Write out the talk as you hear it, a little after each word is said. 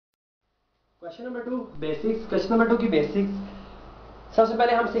Question number 2 basics. Question number 2 की basics. सबसे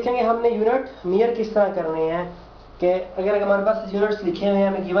पहले हम सीखेंगे हमने यूनिट मेयर किस तरह करने हैं कि अगर हमारे पास यूनिट्स लिखे हुए हैं,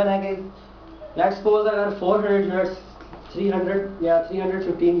 हमें गिवन है कि लेट्स सपोज अगर 400 यूनिट्स 300 या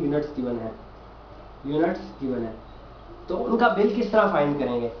 315 यूनिट्स गिवन है, तो उनका बिल किस तरह फाइंड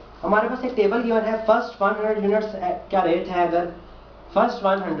करेंगे। हमारे पास एक टेबल गिवन है, फर्स्ट 100 यूनिट्स क्या रेट है। अगर फर्स्ट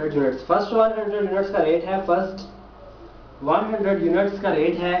 100 यूनिट्स का रेट है, फर्स्ट 100 यूनिट्स का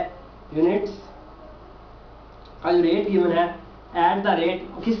रेट है, यूनिट्स का जो रेट गिवन है एट द रेट,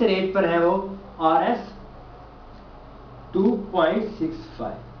 किस रेट पर है वो, RS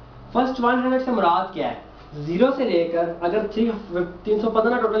 2.65। फर्स्ट 100 से मुराद क्या है, 0 से लेकर, अगर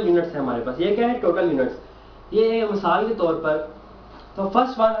 315 टोटल यूनिट्स है हमारे पास, ये क्या है टोटल यूनिट्स, ये मिसाल के तौर पर, तो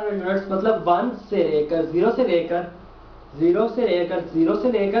फर्स्ट 100 यूनिट्स मतलब 1 से लेकर 0 से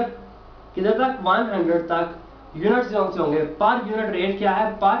लेकर किधर तक 100 तक यूनिट्स जो होंगे। पर यूनिट रेट क्या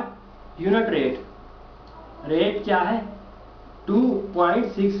है, पर यूनिट रेट क्या है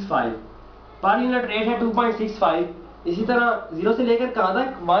 2.65, पर यूनिट रेट है 2.65। इसी तरह 0 से लेकर कहां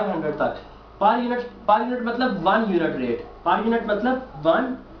तक 100 तक पर यूनिट मतलब 1 यूनिट रेट, पर यूनिट मतलब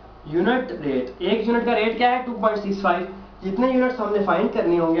 1 यूनिट रेट। एक यूनिट का रेट क्या है 2.65। जितने यूनिट्स हमने फाइंड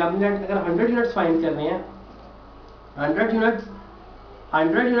करने होंगे, अगर 100 यूनिट्स फाइंड करने हैं, 100 यूनिट्स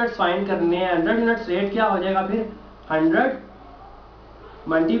फाइंड करने हैं, 100 यूनिट्स रेट क्या हो जाएगा फिर 100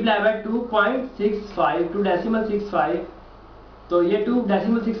 मल्टीप्लाई बाय 2.65 टू डेसिमल 65। तो ये 2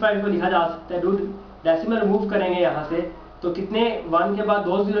 डेसिमल 65 को लिखा जा सकता है, 2 डेसिमल रिमूव करेंगे यहाँ से, तो कितने 1 के बाद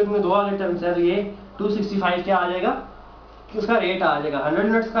 2 जीरो में 2 आगे टर्म्स है, तो ये 265 क्या आ जाएगा कि उसका रेट आ जाएगा। 100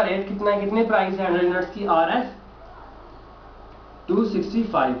 यूनिट्स का रेट कितना है, कितने प्राइस है 100 यूनिट्स की, RS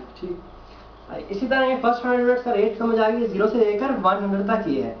 265। ठीक, इसी तरह ये फर्स्ट 100 यूनिट्स का रेट समझ आ गई, 0 से लेकर 100 तक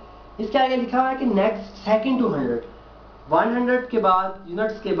ये है। इसके आगे लिखा हुआ है कि नेक्स्ट सेकंड 200, 100 के बाद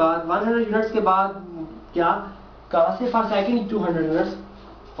यूनिट्स के बाद 100 यूनिट्स के बाद क्या, कहां से, for second 200 units,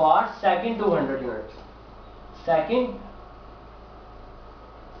 for second 200 units, second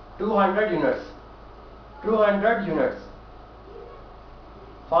 200 units, 200 units,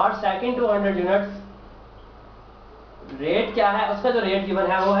 for second 200 units rate क्या है, उसका जो रेट गिवन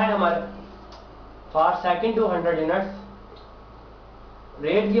है वो है हमारे for second 200 units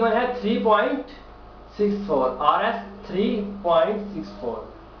rate given है 3.64, RS 3.64।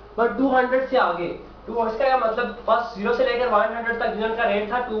 पर 200 से आगे, इसका क्या मतलब, फर्स्ट 0 से लेकर 100 तक यूनिट का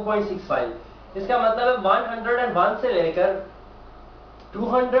रेट था 2.65। इसका मतलब है 101 से लेकर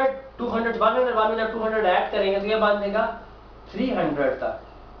 101 में जब 200 ऐड करेंगे तो ये बन जाएगा 300 तक।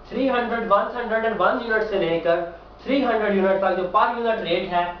 101 यूनिट से लेकर 300 यूनिट तक जो पर यूनिट रेट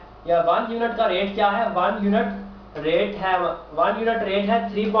है, या 1 यूनिट का रेट क्या है, 1 यूनिट रेट है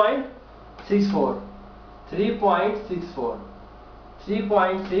 3.64, 3.64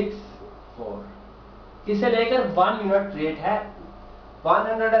 किसे लेकर 1 यूनिट रेट है,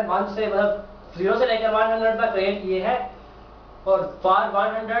 101 से मतलब 0 से लेकर 100 तक रेट ये है। और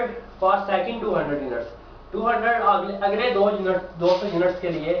फॉर सेकंड 200 यूनिट्स, 200 अगले 200 यूनिट्स के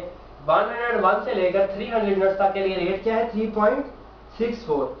लिए 101 से लेकर 300 यूनिट्स तक के लिए रेट क्या है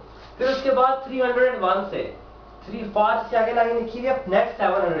 3.64। फिर उसके बाद 301 से 3 फॉर से आगे लाइन लिखी है next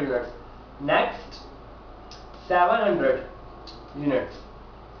 700 units, next 700 units,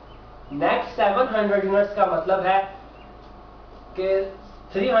 next 700 units का मतलब है कि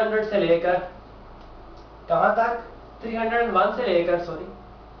 300 से लेकर कहां तक, 301 से लेकर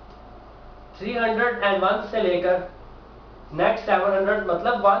 301 से लेकर नेक्स्ट 700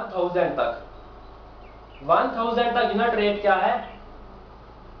 मतलब 1000 तक, 1000 तक यूनिट रेट क्या है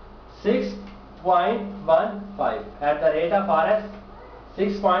 6.15 at the rate of RS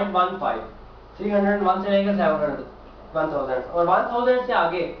 6.15। 301 से लेकर 700 1000, और 1000 से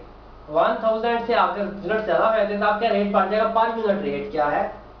आगे, 1000 से आकर यूनिट ज्यादा रहते तो आपका रेट पड़ जाएगा, पर यूनिट रेट क्या है,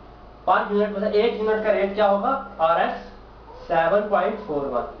 पर यूनिट मतलब एक यूनिट का रेट क्या होगा RS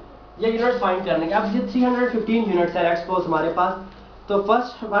 7.41। ये यूनिट फाइंड करने के। अब ये 315 यूनिट्स है लेट्स सपोज हमारे पास, तो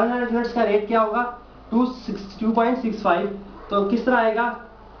फर्स्ट 100 यूनिट्स का रेट क्या होगा 2.65। तो किस तरह आएगा,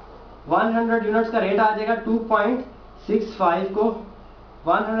 100 यूनिट्स का रेट आ जाएगा 2.65 को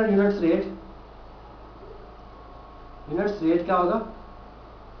 100 यूनिट्स रेट क्या होगा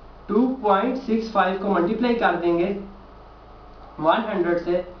 2.65 को मल्टीप्लाई कर देंगे 100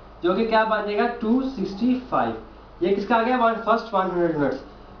 से, जो कि क्या बन जाएगा 265। ये किसका आ गया फर्स्ट 100 यूनिट्स।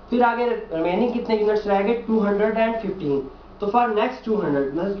 फिर आगे रिमेनिंग कितने यूनिट्स रह गए 215। तो फॉर नेक्स्ट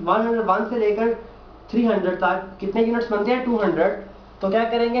 200 101 से लेकर 300 तक कितने यूनिट्स बनते हैं 200। तो क्या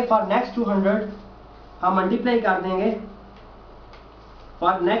करेंगे फॉर नेक्स्ट 200 हम मल्टीप्लाई कर देंगे,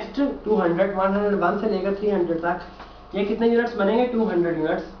 फॉर नेक्स्ट 200 101 से लेकर 300 तक ये कितने यूनिट्स बनेंगे 200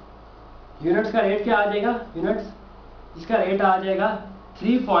 यूनिट्स। यूनिट्स का रेट क्या आ जाएगा, यूनिट्स इसका रेट आ जाएगा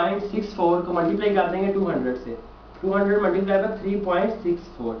 3.64 को मल्टीप्लाई कर देंगे 200 से, 200 मल्टीप्लाई बाय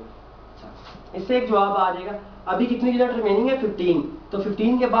 3.64। इससे एक जवाब आ जाएगा। अभी कितनी यूनिट रिमेनिंग है, 15। तो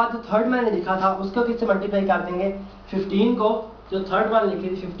 15 के बाद जो थर्ड मैंने लिखा था उसको किससे मल्टीप्लाई कर देंगे, 15 को जो थर्ड मैंने लिखी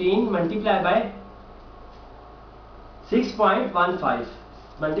थी 15 मल्टीप्लाई बाय 6.15,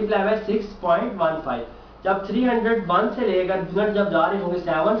 मल्टीप्लाई बाय 6.15। जब 301 से लेकर यूनिट जब जा रहे होंगे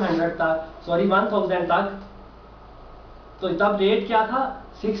 700 तक, सॉरी 1000 तक, तो तब रेट क्या था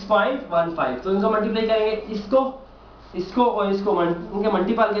 6.15। तो इनको मल्टीप्लाई करेंगे, इसको और इसको इनके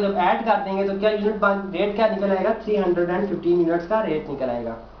मल्टीपल के जब ऐड कर देंगे तो क्या यूनिट रेट क्या निकल आएगा, 315 यूनिट्स का रेट निकल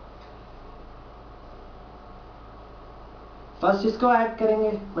आएगा। फर्स्ट इसको ऐड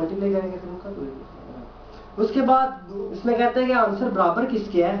करेंगे, मल्टीप्लाई करेंगे फिर उनका। उसके बाद इसमें कहते हैं कि आंसर बराबर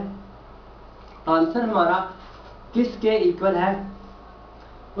किसके है, आंसर हमारा किसके इक्वल है,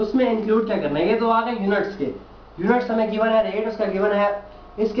 उसमें इंक्लूड क्या करना है। ये तो आ गए यूनिट्स के, यूनिट्स हमें गिवन है, रेट उसका गिवन है।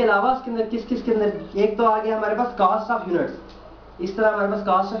 इसके अलावा इसके अंदर किस के अंदर, एक तो आ गया हमारे पास कास्ट ऑफ यूनिट्स। इस तरह हमारे पास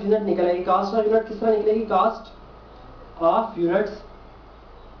कास्ट ऑफ यूनिट निकलेगी। कास्ट ऑफ यूनिट किस तरह निकलेगी, कास्ट ऑफ यूनिट्स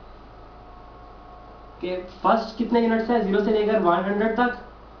के फर्स्ट कितने यूनिट्स है, 0 से लेकर 100 तक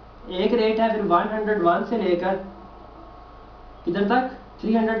एक रेट है, फिर 101 से लेकर किधर तक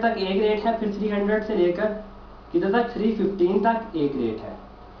 300 तक एक रेट है, फिर 300 से लेकर किधर तक 315 तक एक रेट है।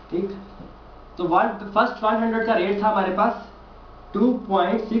 ठीक, तो फर्स्ट 100 का रेट था हमारे पास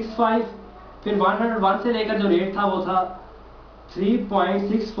 2.65, फिर 101 से लेकर जो रेट था वो था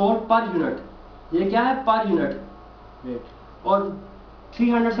 3.64 पर यूनिट। ये क्या है, पर यूनिट रेट। और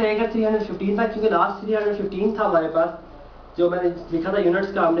 300 से लेकर 315 तक, क्योंकि लास्ट 315 था हमारे पास, जो मैंने लिखा था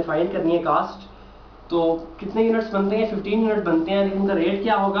यूनिट्स का हमने फाइंड करनी है कास्ट। तो कितने यूनिट्स बनते हैं, 15 यूनिट बनते हैं, लेकिन उनका रेट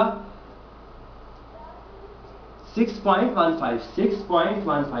क्या होगा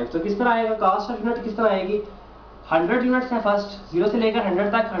 6.15। तो किस तरह आएगा कास्ट ऑफ यूनिट, किस तरह आएगी, 100 यूनिट्स हैं फर्स्ट, 0 से लेकर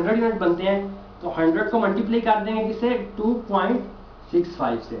 100 तक 100 यूनिट बनते हैं। तो 100 को मल्टीप्लाई कर देंगे किससे,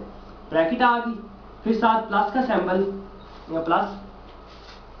 2.65 से, ब्रैकेट आ गई, फिर साथ प्लस का सिंबल, प्लस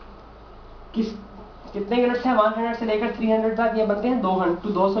कितने यूनिट्स हैं 100 से लेकर 300 तक, ये बनते हैं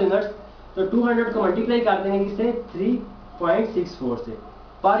 200 यूनिट्स। तो 200 को मल्टीप्लाई कर देंगे किससे, 3.64 से।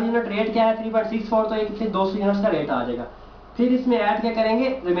 पर यूनिट रेट क्या है 3.64, तो ये कितने 200 यूनिट्स का रेट आ जाएगा। फिर इसमें ऐड क्या करेंगे,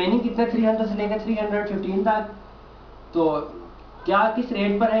 रिमेनिंग कितने 300 से लेकर 315 तक, तो क्या किस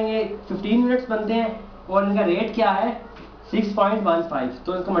रेट पर है, ये 15 यूनिट्स बनते हैं और इनका रेट क्या है 6.15।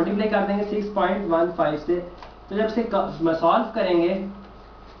 तो इसको मल्टीप्लाई कर देंगे 6.15 से। तो जब इसे सॉल्व करेंगे,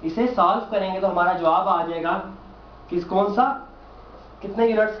 इसे सॉल्व करेंगे तो हमारा जवाब आ जाएगा किस कौन सा, कितने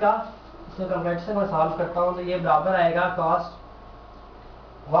यूनिट्स का। इसको कैलकुलेटर से मैं सॉल्व करता हूँ, तो ये बराबर आएगा cost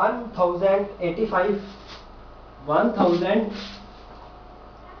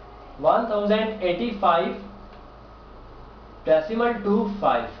 1085 decimal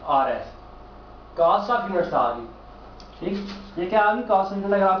 25 RS cost of units आ गई। ठीक, ये क्या आ गई कॉस्ट ऑफ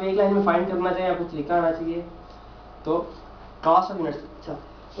यूनिट। अगर आप एक लाइन में फाइंड करना चाहिए या कुछ लिखा आना चाहिए तो कॉस्ट ऑफ यूनिट्स। अच्छा,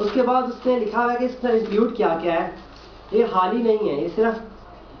 उसके बाद उसने लिखा हुआ है कि इसका इंक्लूड क्या क्या है। ये हाल ही नहीं है, ये सिर्फ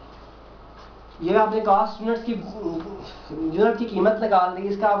ये आपने कास्ट यूनिट्स की यूनिट की कीमत निकाल दी,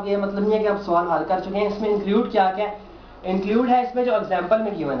 इसका आप ये मतलब नहीं है कि आप सवाल हल कर चुके हैं। इसमें इंक्लूड क्या क्या है, इंक्लूड है इसमें जो एग्जांपल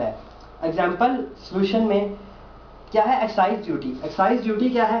में गिवन है। एग्जांपल सॉल्यूशन में क्या है, एक्साइज ड्यूटी। एक्साइज ड्यूटी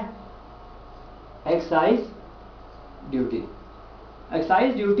क्या है, एक्साइज ड्यूटी,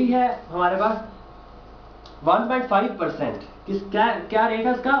 एक्साइज ड्यूटी है हमारे पास 1.5%। क्या रेट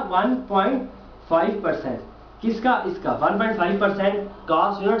है उसका 1.5%। किसका, इसका 1.5%।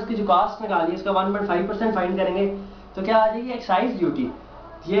 कास्ट यूनिट्स की जो कास्ट निकाली है इसका 1.5% फाइंड करेंगे तो क्या आ जाएगी एक्साइज ड्यूटी।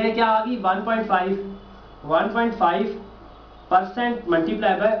 ये क्या आ गई 1.5%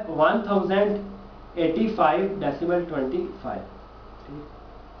 मल्टीप्लाई बाय 1085 डेसिमल 25।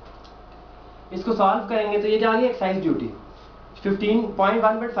 इसको सॉल्व करेंगे तो ये क्या आ गई एक्साइज ड्यूटी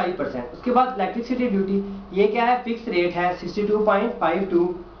 1.5%। उसके बाद इलेक्ट्रिसिटी ड्यूटी, ये क्या है फिक्स रेट है 62.52।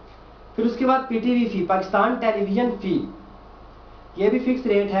 फिर उसके बाद पीटीबी फी, पाकिस्तान टेलीविजन फी, ये भी फिक्स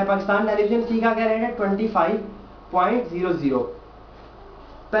रेट है। पाकिस्तान टेलीविजन फी का क्या रेट है 25.00।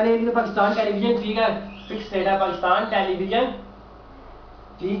 पहले एक पाकिस्तान टेलीविजन फी का फिक्स रेट है, पाकिस्तान टेलीविजन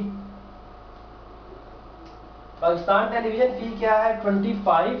फी, पाकिस्तान टेलीविजन फी क्या है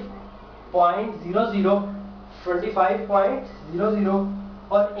 25.00।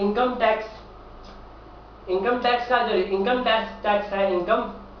 और इनकम टैक्स, इनकम टैक्स का जो इनकम टैक्स है, इनकम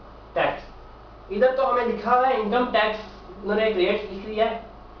टैक्स, इधर तो हमें लिखा हुआ है इनकम टैक्स, उन्होंने एक रेट लिख लिया है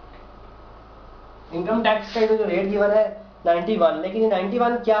इनकम टैक्स का जो रेट गिवन है 91, लेकिन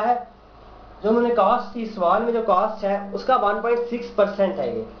 91 क्या है, जो उन्होंने कॉस्ट थी सवाल में जो कॉस्ट है उसका 1.6% है।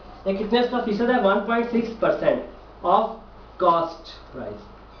 ये ये कितने इसका फीसद है? 1.6% ऑफ कॉस्ट प्राइस।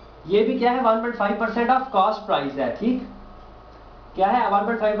 ये भी क्या है? 1.5% ऑफ कॉस्ट प्राइस है। ठीक, क्या है?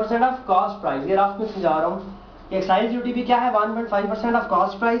 1.5% ऑफ कॉस्ट प्राइस। ये रफ में समझा रहा हूँ। एक्साइज ड्यूटी भी क्या है? 1.5% ऑफ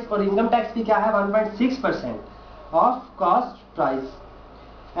कॉस्ट प्राइस। और इनकम टैक्स भी क्या है? 1.6% of cost price.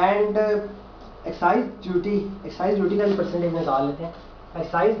 And excise duty का भी परसेंटेज निकाल लेते हैं।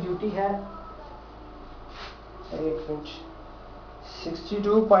 एक्साइज ड्यूटी है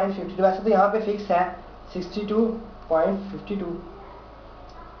 62.52। वैसे तो यहाँ पे फिक्स है 62.52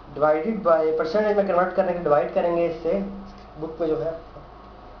 डिवाइडेड बाय परसेंटेज में कन्वर्ट करने के डिवाइड करेंगे इससे, बुक पे जो है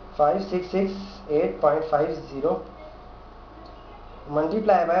 5668.50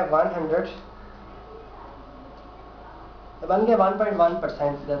 मल्टीप्लाई बाय 100 बन गया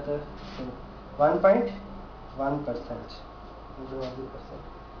 1.1%। 1.1%।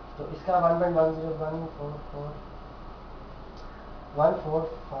 तो इसका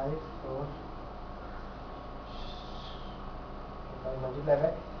 1.10144 मल्टीप्लाई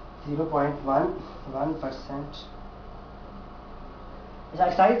बाय 0.11%।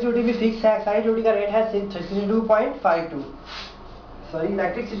 एक्साइज ड्यूटी भी फिक्स है। एक्साइज ड्यूटी का रेट है 62.52। सॉरी,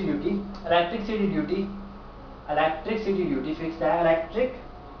 इलेक्ट्रिसिटी ड्यूटी फिक्स है। इलेक्ट्रिसिटी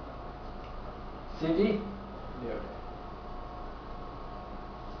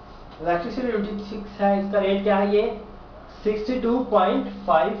ड्यूटी फिक्स है। इसका रेट क्या है? ये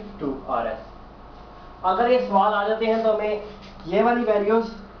 62.52 RS। अगर ये सवाल आ जाते हैं तो हमें ये वाली वैल्यूज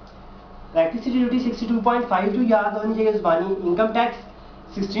इलेक्ट्रिसिटी ड्यूटी 62.52 याद होनी चाहिए ज़बानी। इनकम टैक्स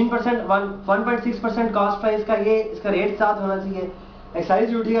 16%, 1.6% कॉस्ट प्राइस का ये इसका रेट साथ होना चाहिए। एक्साइज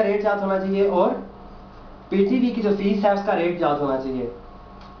ड्यूटी का रेट साथ होना चाहिए और PTB की जो फीस है उसका रेट याद होना चाहिए।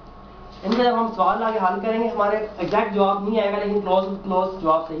 इनका जब हम सवाल आगे हल करेंगे हमारे एग्जैक्ट जवाब नहीं आएगा, लेकिन क्लोज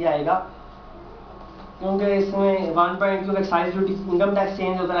जवाब सही आएगा, क्योंकि इसमें 1. Excise duty income tax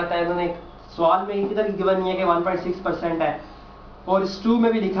change होता रहता है। इन्होंने सवाल में इधर गिवन नहीं है कि 1.6% है, और इस 2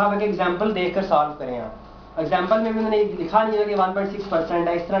 में भी लिखा हुआ है कि एग्जाम्पल देखकर सॉल्व करें आप। एग्जाम्पल में भी उन्होंने लिखा नहीं है कि 1.6%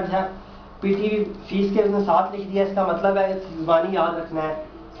 है। इस तरह जो है PTB फीस के उसने साथ लिख दिया। इसका मतलब है ज़बानी याद रखना है,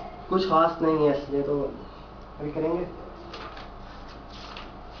 कुछ खास नहीं है। इसलिए तो अभी करेंगे,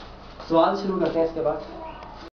 सवाल शुरू करते हैं इसके बाद।